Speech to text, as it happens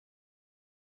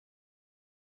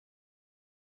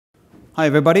Hi,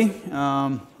 everybody.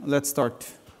 Let's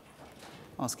start.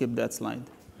 I'll skip that slide.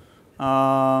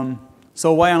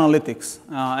 So why analytics?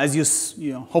 As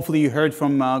hopefully you heard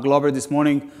from Glover this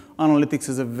morning, analytics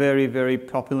is a very, very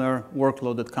popular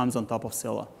workload that comes on top of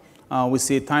Scylla. We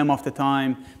see it time after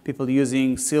time, people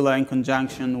using Scylla in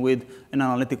conjunction with an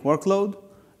analytic workload.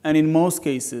 And in most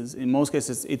cases,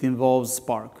 it involves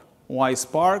Spark. Why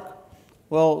Spark?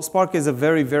 Well, Spark is a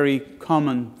very, very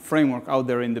common framework out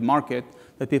there in the market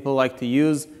that people like to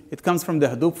use. It comes from the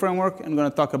Hadoop framework. I'm going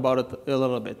to talk about it a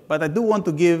little bit. But I do want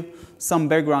to give some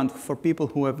background for people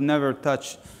who have never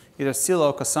touched either Scylla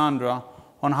or Cassandra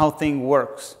on how things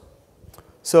works.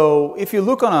 So if you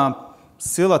look on a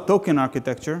Scylla token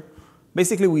architecture,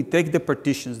 basically we take the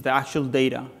partitions, the actual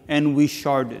data, and we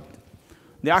shard it.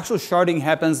 The actual sharding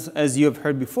happens, as you have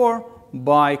heard before,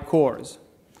 by cores.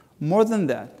 More than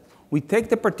that, we take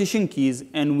the partition keys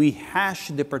and we hash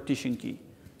the partition key.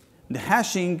 The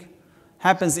hashing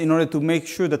happens in order to make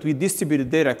sure that we distribute the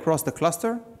data across the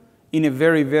cluster in a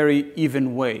very, very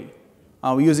even way.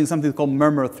 We're using something called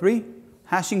murmur3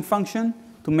 hashing function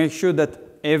to make sure that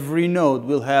every node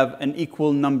will have an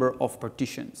equal number of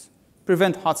partitions.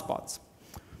 Prevent hotspots.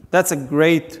 That's a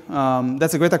great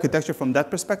architecture from that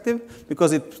perspective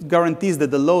because it guarantees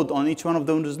that the load on each one of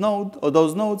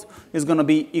those nodes is going to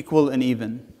be equal and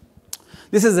even.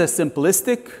 This is a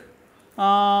simplistic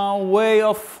way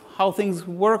of how things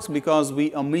works because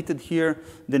we omitted here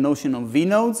the notion of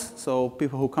vnodes. So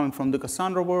people who come from the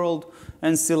Cassandra world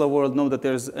and Scylla world know that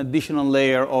there's additional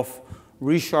layer of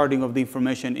resharding of the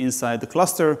information inside the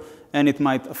cluster, and it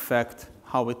might affect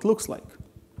how it looks like.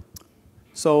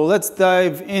 So let's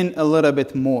dive in a little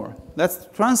bit more. Let's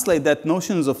translate that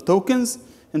notions of tokens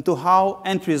into how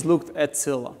entries looked at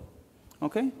Scylla.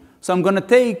 Okay? So I'm going to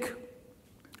take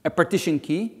a partition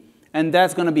key, and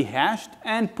that's going to be hashed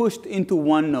and pushed into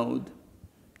one node.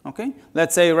 Okay?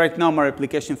 Let's say right now my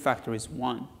replication factor is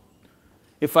 1.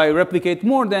 If I replicate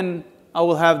more, then I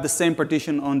will have the same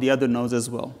partition on the other nodes as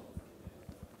well.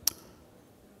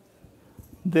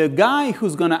 The guy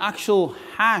who's going to actually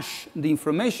hash the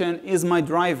information is my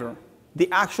driver, the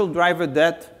actual driver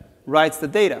that writes the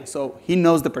data. So he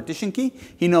knows the partition key,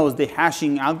 he knows the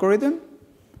hashing algorithm,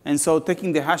 and so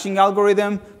taking the hashing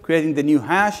algorithm, creating the new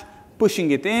hash,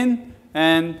 pushing it in,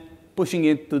 and pushing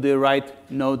it to the right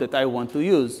node that I want to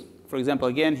use. For example,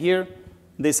 again here,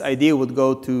 this ID would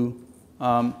go to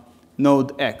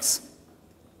node X.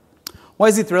 Why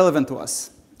is it relevant to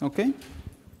us? Okay?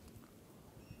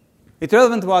 It's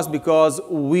relevant to us because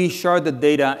we shard the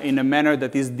data in a manner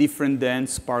that is different than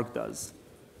Spark does.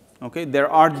 Okay? There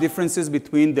are differences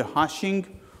between the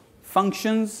hashing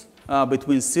functions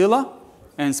between Scylla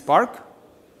and Spark.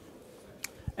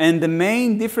 And the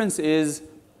main difference is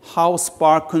how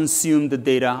Spark consumed the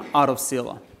data out of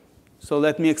Scylla. So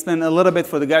let me explain a little bit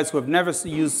for the guys who have never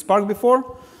used Spark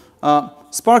before.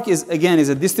 Spark is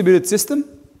a distributed system.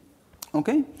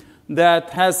 Okay? That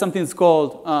has something that's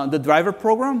called the driver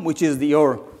program, which is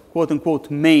your quote-unquote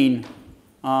main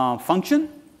function,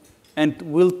 and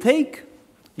will take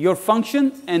your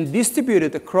function and distribute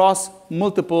it across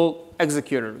multiple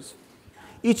executors.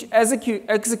 Each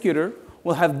executor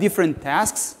will have different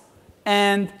tasks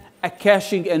and a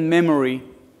caching and memory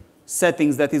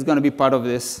settings that is going to be part of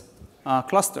this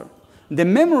cluster. The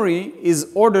memory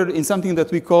is ordered in something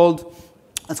that it's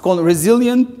called a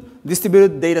resilient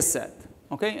distributed data set.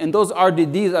 Okay? And those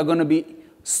RDDs are going to be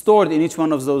stored in each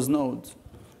one of those nodes.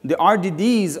 The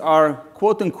RDDs are,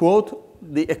 quote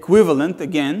unquote, the equivalent,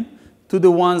 again, to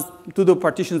the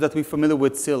partitions that we're familiar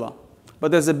with Scylla. But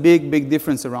there's a big, big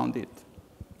difference around it.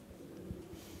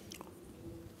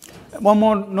 One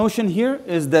more notion here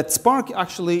is that Spark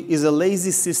actually is a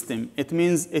lazy system. It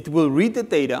means it will read the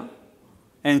data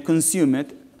and consume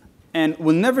it, and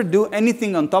will never do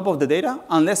anything on top of the data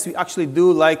unless we actually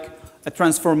do like a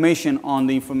transformation on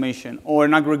the information or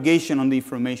an aggregation on the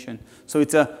information. So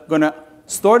it's going to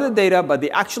store the data, but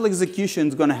the actual execution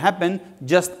is going to happen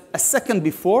just a second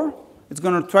before. It's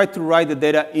going to try to write the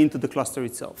data into the cluster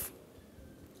itself.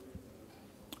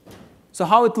 So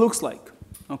how it looks like,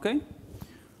 okay?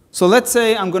 So let's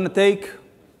say I'm going to take,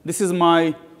 this is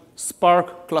my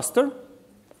Spark cluster,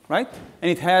 right?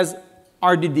 And it has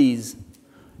RDDs.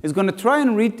 It's going to try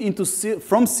and read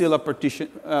from Scylla partition,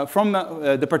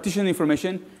 the partition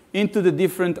information into the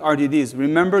different RDDs.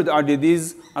 Remember, the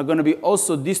RDDs are going to be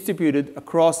also distributed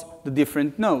across the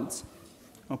different nodes.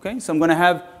 Okay? So I'm going to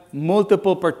have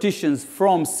multiple partitions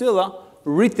from Scylla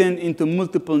written into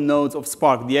multiple nodes of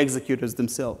Spark, the executors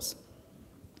themselves.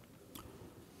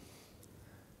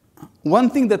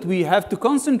 One thing that we have to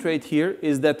concentrate here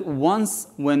is that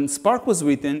when Spark was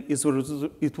written,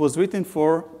 it was written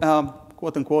for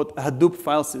quote-unquote, a Hadoop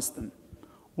file system,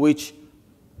 which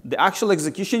the actual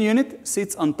execution unit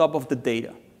sits on top of the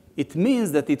data. It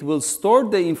means that it will store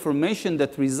the information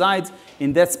that resides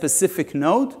in that specific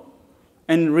node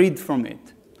and read from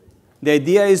it. The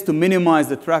idea is to minimize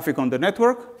the traffic on the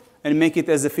network and make it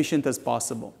as efficient as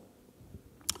possible.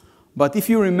 But if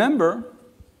you remember,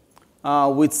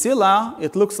 with Scylla,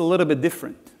 it looks a little bit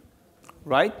different,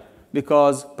 right?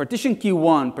 Because partition key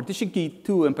 1, partition key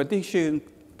 2, and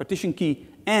partition key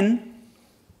n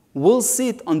will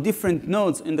sit on different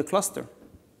nodes in the cluster.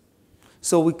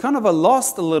 So we kind of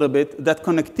lost a little bit that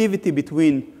connectivity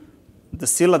between the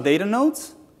Scylla data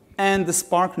nodes and the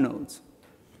Spark nodes.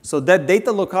 So that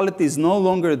data locality is no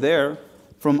longer there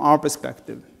from our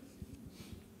perspective.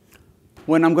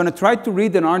 When I'm going to try to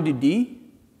read an RDD,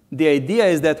 the idea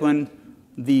is that when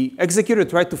the executor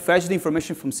tries to fetch the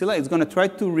information from Scylla, it's going to try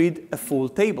to read a full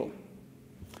table.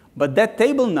 But that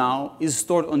table now is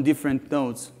stored on different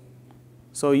nodes.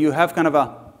 So you have kind of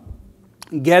a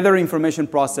gather information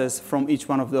process from each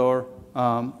one of your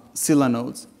Scylla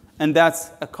nodes. And that's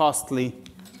a costly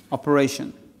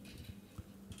operation.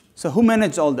 So who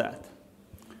managed all that?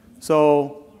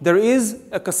 So there is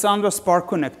a Cassandra-Spark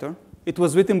connector. It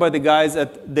was written by the guys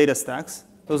at DataStax.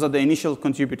 Those are the initial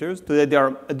contributors. Today, there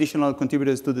are additional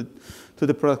contributors to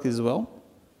the product as well.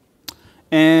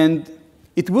 And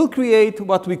it will create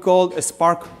what we call a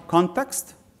Spark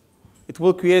context. It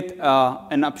will create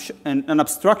an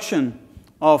abstraction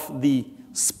of the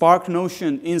Spark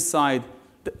notion inside,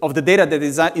 of the data that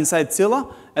is inside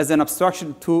Scylla as an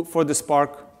abstraction for the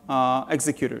Spark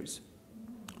executors.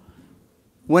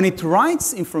 When it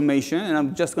writes information, and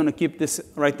I'm just going to keep this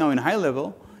right now in high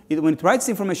level, when it writes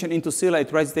information into Scylla,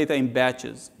 it writes data in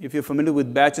batches. If you're familiar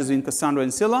with batches in Cassandra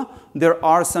and Scylla, there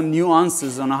are some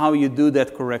nuances on how you do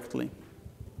that correctly.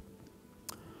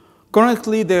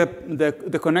 Currently, the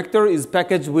connector is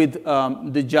packaged with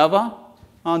the Java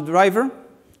driver.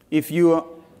 If you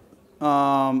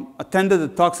attended the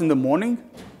talks in the morning,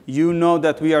 you know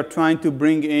that we are trying to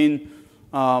bring in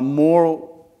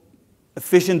more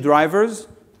efficient drivers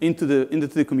into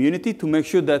the community to make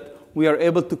sure that we are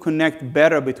able to connect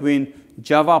better between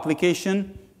Java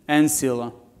application and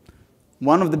Scylla.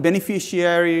 One of the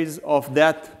beneficiaries of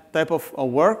that type of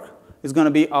work is going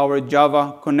to be our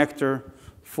Java connector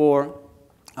for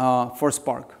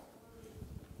Spark.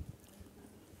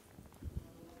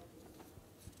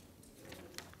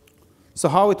 So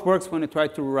how it works when you try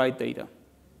to write data.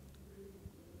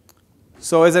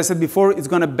 So as I said before, it's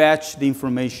going to batch the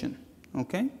information.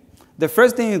 Okay? The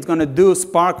first thing it's going to do, the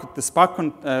Spark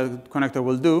connector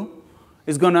will do,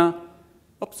 is going to,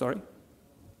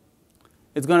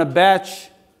 it's going to batch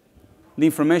the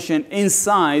information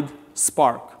inside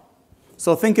Spark.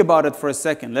 So think about it for a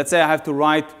second. Let's say I have to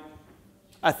write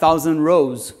 1,000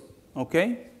 rows.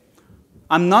 Okay?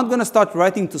 I'm not going to start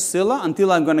writing to Scylla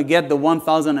until I'm going to get the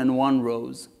 1,001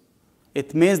 rows.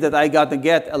 It means that I got to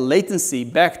get a latency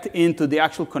backed into the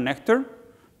actual connector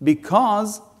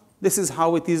because this is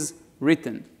how it is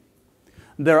written.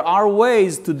 There are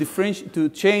ways to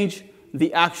change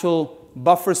the actual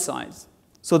buffer size.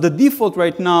 So the default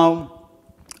right now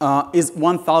is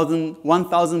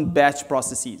 1,000 batch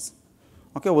processes.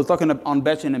 Okay, we'll talk on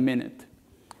batch in a minute.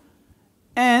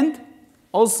 And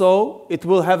also, it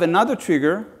will have another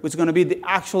trigger, which is going to be the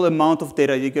actual amount of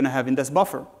data you're going to have in this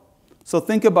buffer. So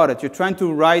think about it. You're trying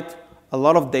to write a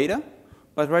lot of data,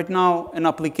 but right now, an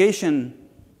application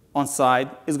on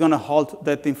side is going to halt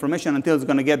that information until it's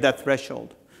going to get that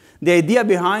threshold. The idea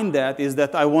behind that is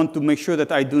that I want to make sure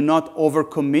that I do not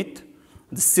overcommit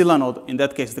the Scylla node, in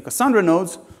that case the Cassandra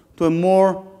nodes, to a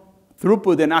more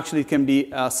throughput than actually can be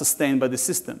sustained by the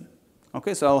system.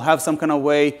 Okay, so I'll have some kind of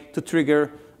way to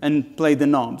trigger and play the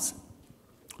knobs.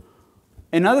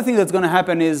 Another thing that's going to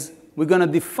happen is we're going to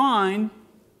define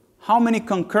how many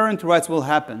concurrent writes will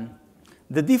happen.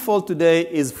 The default today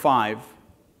is 5.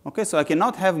 Okay, so I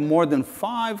cannot have more than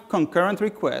 5 concurrent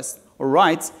requests or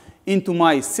writes into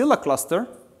my Scylla cluster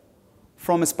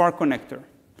from a Spark connector.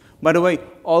 By the way,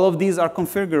 all of these are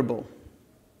configurable.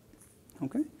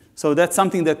 Okay? So that's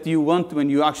something that you want when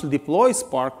you actually deploy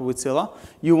Spark with Scylla.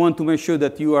 You want to make sure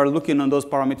that you are looking on those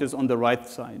parameters on the right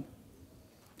side.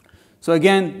 So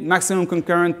again, maximum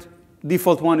concurrent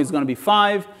default one is going to be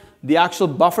 5. The actual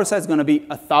buffer size is going to be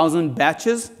 1,000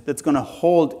 batches that's going to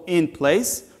hold in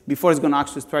place before it's going to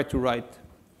actually try to write.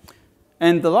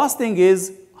 And the last thing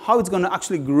is how it's going to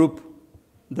actually group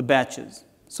the batches.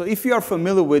 So if you are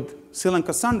familiar with Scylla and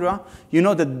Cassandra, you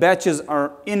know that batches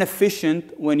are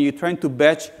inefficient when you're trying to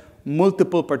batch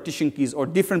multiple partition keys or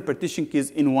different partition keys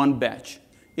in one batch.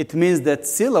 It means that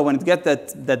Scylla, when it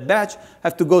gets that batch,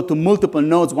 have to go to multiple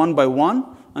nodes one by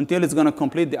one until it's going to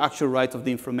complete the actual write of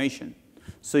the information.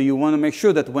 So you want to make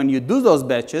sure that when you do those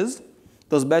batches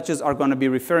are going to be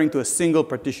referring to a single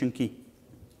partition key.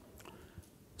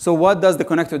 So what does the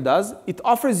connector does? It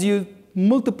offers you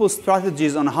multiple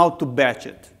strategies on how to batch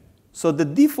it. So the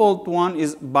default one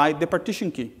is by the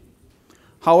partition key.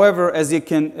 However,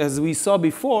 as we saw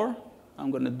before,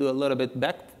 I'm going to do a little bit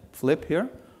back flip here.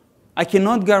 I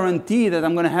cannot guarantee that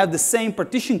I'm going to have the same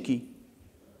partition key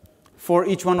for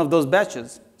each one of those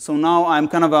batches. So now I'm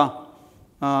kind of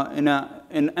in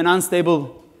an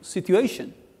unstable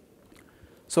situation.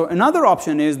 So another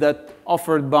option is that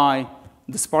offered by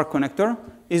the Spark connector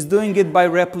is doing it by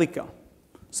replica.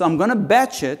 So I'm going to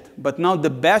batch it, but now the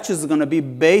batch is going to be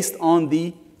based on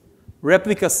the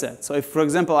replica set. So if, for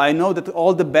example, I know that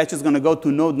all the batches are going to go to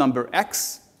node number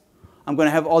X, I'm going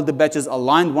to have all the batches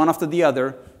aligned one after the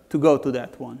other to go to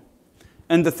that one.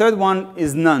 And the third one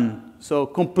is none. So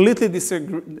completely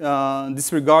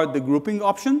disregard the grouping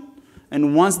option.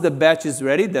 And once the batch is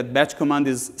ready, that batch command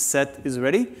is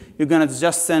ready, you're going to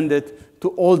just send it to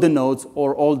all the nodes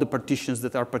or all the partitions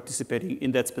that are participating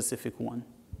in that specific one.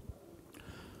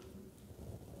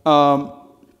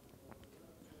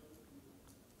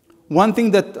 One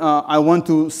thing that I want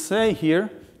to say here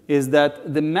is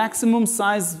that the maximum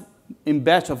size in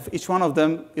batch of each one of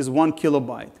them is 1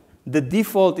 kilobyte. The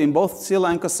default in both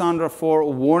Scylla and Cassandra for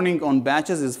warning on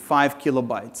batches is 5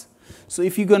 kilobytes. So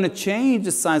if you're going to change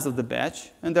the size of the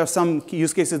batch, and there are some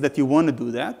use cases that you want to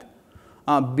do that,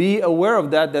 be aware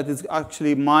of that it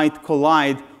actually might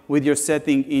collide with your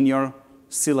setting in your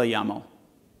Scylla YAML.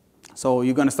 So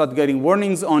you're going to start getting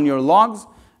warnings on your logs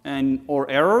or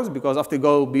errors, because after you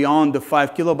go beyond the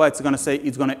 5 kilobytes, it's going to say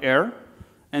it's going to error.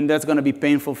 And that's going to be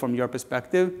painful from your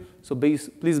perspective. So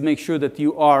please make sure that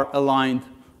you are aligned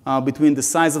between the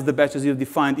size of the batches you've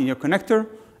defined in your connector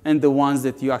and the ones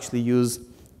that you actually use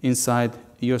inside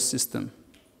your system.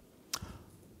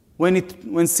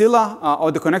 When Scylla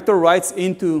or the connector writes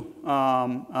into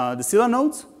the Scylla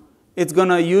nodes, it's going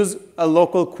to use a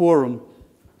local quorum.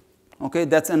 Okay,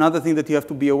 that's another thing that you have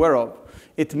to be aware of.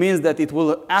 It means that it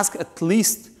will ask at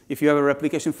least, if you have a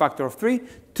replication factor of 3,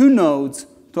 2 nodes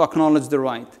to acknowledge the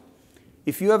write.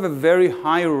 If you have a very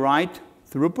high write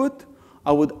throughput,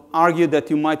 I would argue that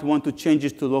you might want to change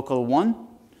it to local 1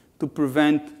 to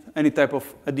prevent any type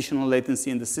of additional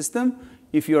latency in the system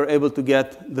if you are able to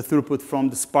get the throughput from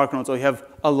the Spark nodes, or you have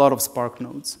a lot of Spark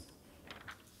nodes.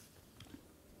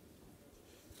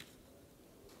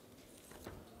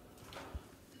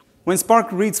 When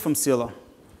Spark reads from Scylla,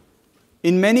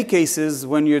 in many cases,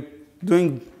 when you're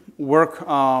doing work,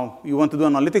 you want to do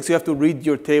analytics, you have to read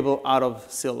your table out of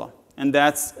Scylla. And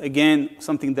that's, again,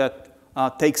 something that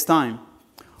takes time.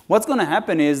 What's going to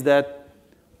happen is that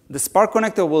the Spark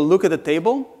connector will look at the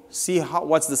table, see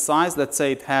what's the size. Let's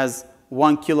say it has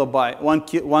 1 kilobyte,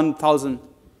 1,000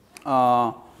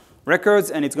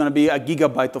 records, and it's going to be a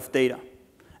gigabyte of data.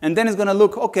 And then it's going to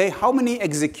look, OK, how many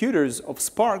executors of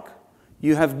Spark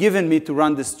you have given me to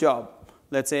run this job?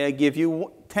 Let's say I give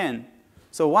you 10.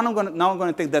 So now I'm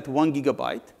going to take that 1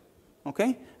 gigabyte,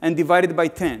 okay, and divide it by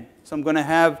 10. So I'm going to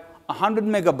have 100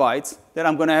 megabytes that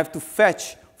I'm going to have to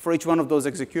fetch for each one of those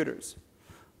executors.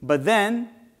 But then,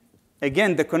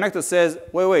 again, the connector says,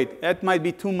 wait, that might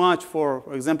be too much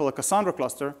for example, a Cassandra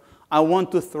cluster. I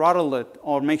want to throttle it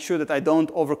or make sure that I don't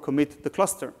overcommit the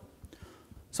cluster.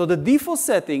 So the default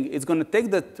setting is going to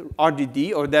take that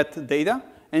RDD or that data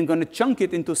and going to chunk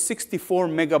it into 64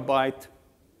 megabyte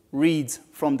reads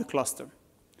from the cluster.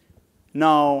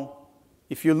 Now,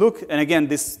 if you look, and again,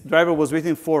 this driver was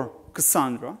written for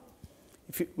Cassandra.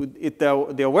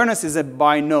 The awareness is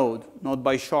by node, not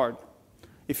by shard.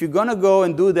 If you're going to go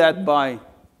and do that by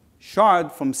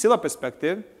shard from Scylla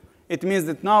perspective, it means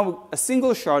that now a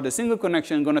single shard, a single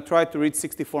connection, is going to try to read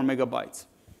 64 megabytes.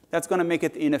 That's going to make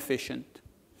it inefficient.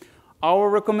 Our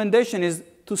recommendation is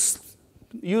to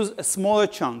use a smaller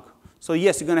chunk. So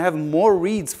yes, you're going to have more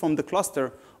reads from the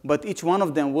cluster, but each one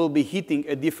of them will be hitting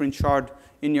a different shard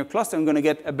in your cluster. I'm going to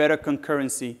get a better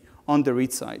concurrency on the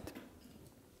read side.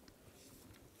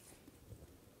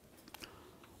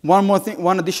 One more thing,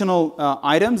 one additional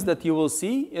items that you will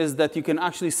see is that you can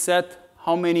actually set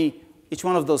how many, each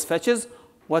one of those fetches,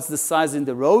 what's the size in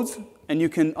the rows. And you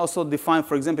can also define,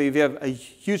 for example, if you have a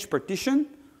huge partition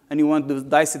and you want to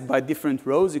dice it by different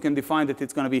rows, you can define that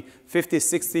it's going to be 50,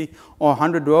 60, or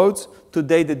 100 rows.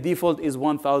 Today, the default is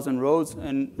 1,000 rows,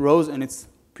 and it's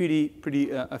pretty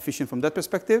efficient from that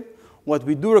perspective. What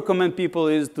we do recommend people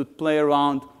is to play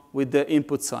around with the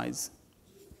input size.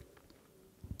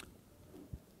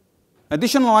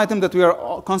 Additional item that we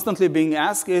are constantly being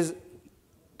asked is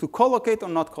to collocate or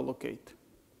not collocate.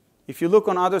 If you look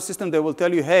on other systems, they will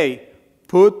tell you, hey,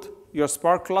 put your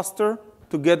Spark cluster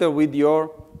together with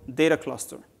your data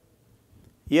cluster.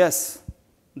 Yes,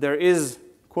 there is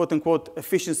quote unquote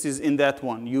efficiencies in that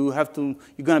one. You're going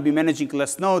to be managing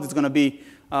less nodes. It's going to be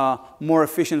more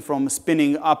efficient from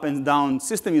spinning up and down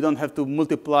system. You don't have to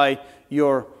multiply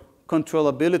your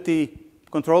control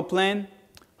plane.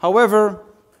 However,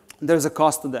 there's a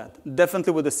cost to that,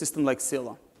 definitely with a system like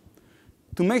Scylla.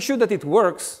 To make sure that it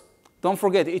works, don't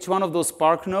forget each one of those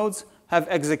Spark nodes have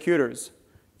executors.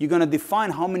 You're going to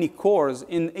define how many cores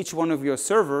in each one of your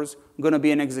servers are going to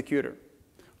be an executor.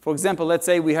 For example, let's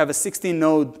say we have a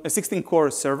 16-core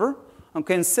server. I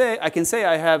can say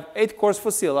I have 8 cores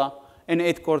for Scylla and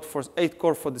 8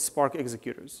 cores for the Spark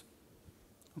executors.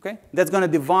 Okay? That's going to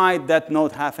divide that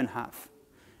node half and half.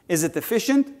 Is it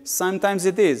efficient? Sometimes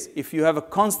it is. If you have a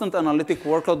constant analytic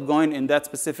workload going in that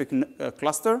specific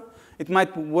cluster, it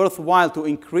might be worthwhile to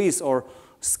increase or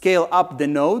scale up the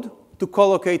node to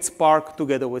collocate Spark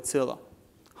together with Scylla.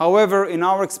 However, in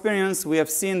our experience, we have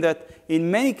seen that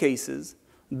in many cases,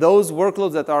 those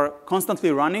workloads that are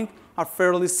constantly running are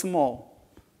fairly small.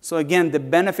 So again, the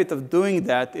benefit of doing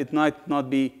that, it might not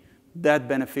be that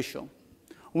beneficial.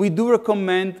 We do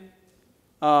recommend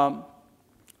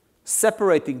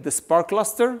separating the Spark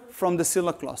cluster from the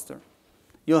Scylla cluster.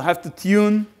 You'll have to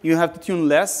tune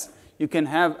less. You can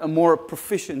have a more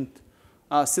proficient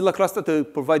Scylla cluster to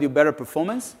provide you better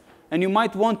performance. And you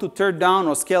might want to tear down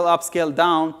or scale up, scale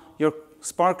down your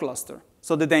Spark cluster.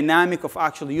 So the dynamic of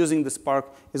actually using the Spark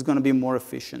is going to be more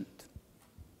efficient.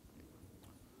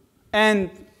 And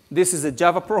this is a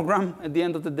Java program at the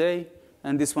end of the day,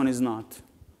 and this one is not.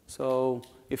 So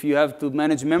if you have to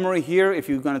manage memory here, if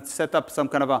you're going to set up some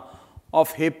kind of a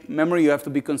off-heap memory, you have to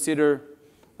be considered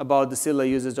about the Scylla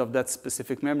usage of that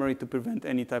specific memory to prevent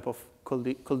any type of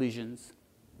collisions.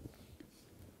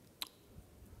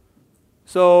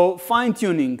 So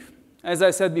fine-tuning. As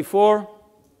I said before,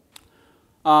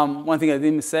 one thing I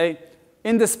didn't say,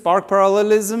 in the Spark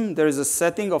parallelism, there is a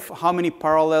setting of how many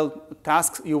parallel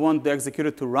tasks you want the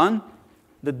executor to run.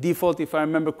 The default, if I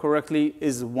remember correctly,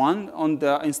 is 1. On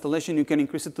the installation, you can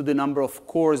increase it to the number of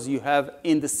cores you have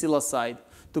in the Scylla side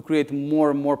to create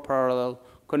more and more parallel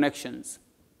connections.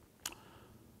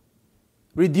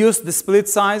 Reduce the split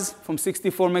size from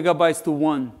 64 megabytes to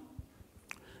 1.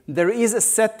 There is a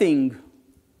setting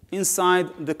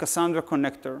inside the Cassandra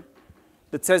connector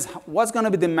that says what's going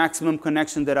to be the maximum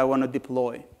connection that I want to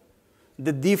deploy.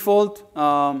 The default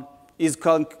is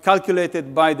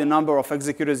calculated by the number of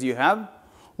executors you have.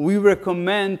 We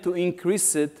recommend to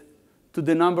increase it to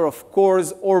the number of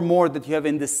cores or more that you have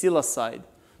in the Scylla side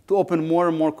to open more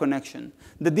and more connection.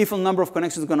 The default number of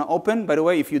connections going to open, by the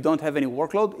way, if you don't have any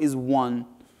workload, is 1.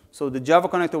 So the Java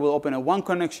connector will open a 1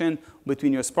 connection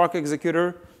between your Spark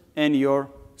executor and your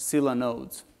Scylla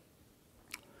nodes.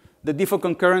 The default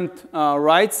concurrent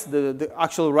writes, the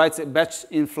actual writes batch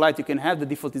in flight you can have, the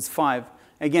default is 5.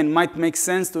 Again, might make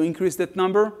sense to increase that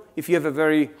number if you have a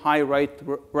very high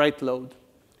write load.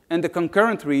 And the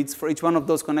concurrent reads for each one of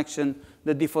those connections,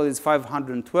 the default is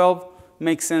 512.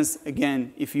 Makes sense,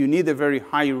 again, if you need a very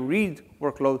high read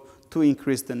workload to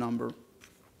increase the number.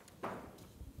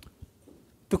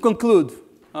 To conclude,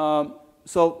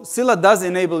 so Scylla does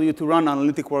enable you to run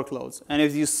analytic workloads. And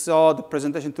as you saw the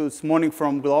presentation this morning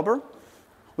from Glober,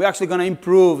 we're actually going to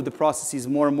improve the processes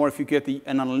more and more if you get an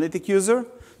analytic user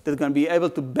that's going to be able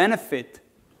to benefit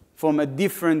from a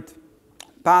different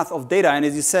path of data. And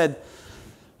as you said,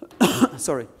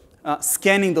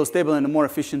 scanning those tables in a more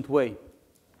efficient way.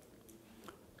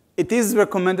 It is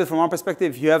recommended from our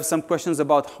perspective, if you have some questions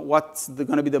about what's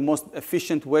going to be the most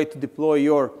efficient way to deploy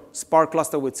your Spark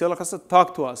cluster with Scylla cluster,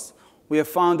 talk to us. We have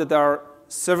found that there are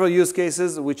several use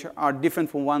cases which are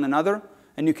different from one another,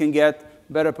 and you can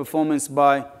get better performance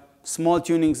by small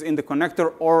tunings in the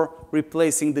connector or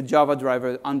replacing the Java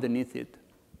driver underneath it.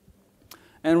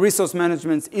 And resource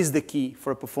management is the key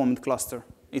for a performant cluster.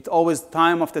 It always,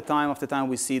 time after time,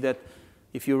 we see that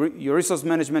if your resource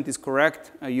management is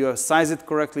correct, you have sized it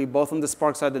correctly, both on the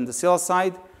Spark side and the Scylla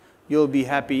side, you'll be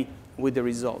happy with the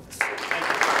results.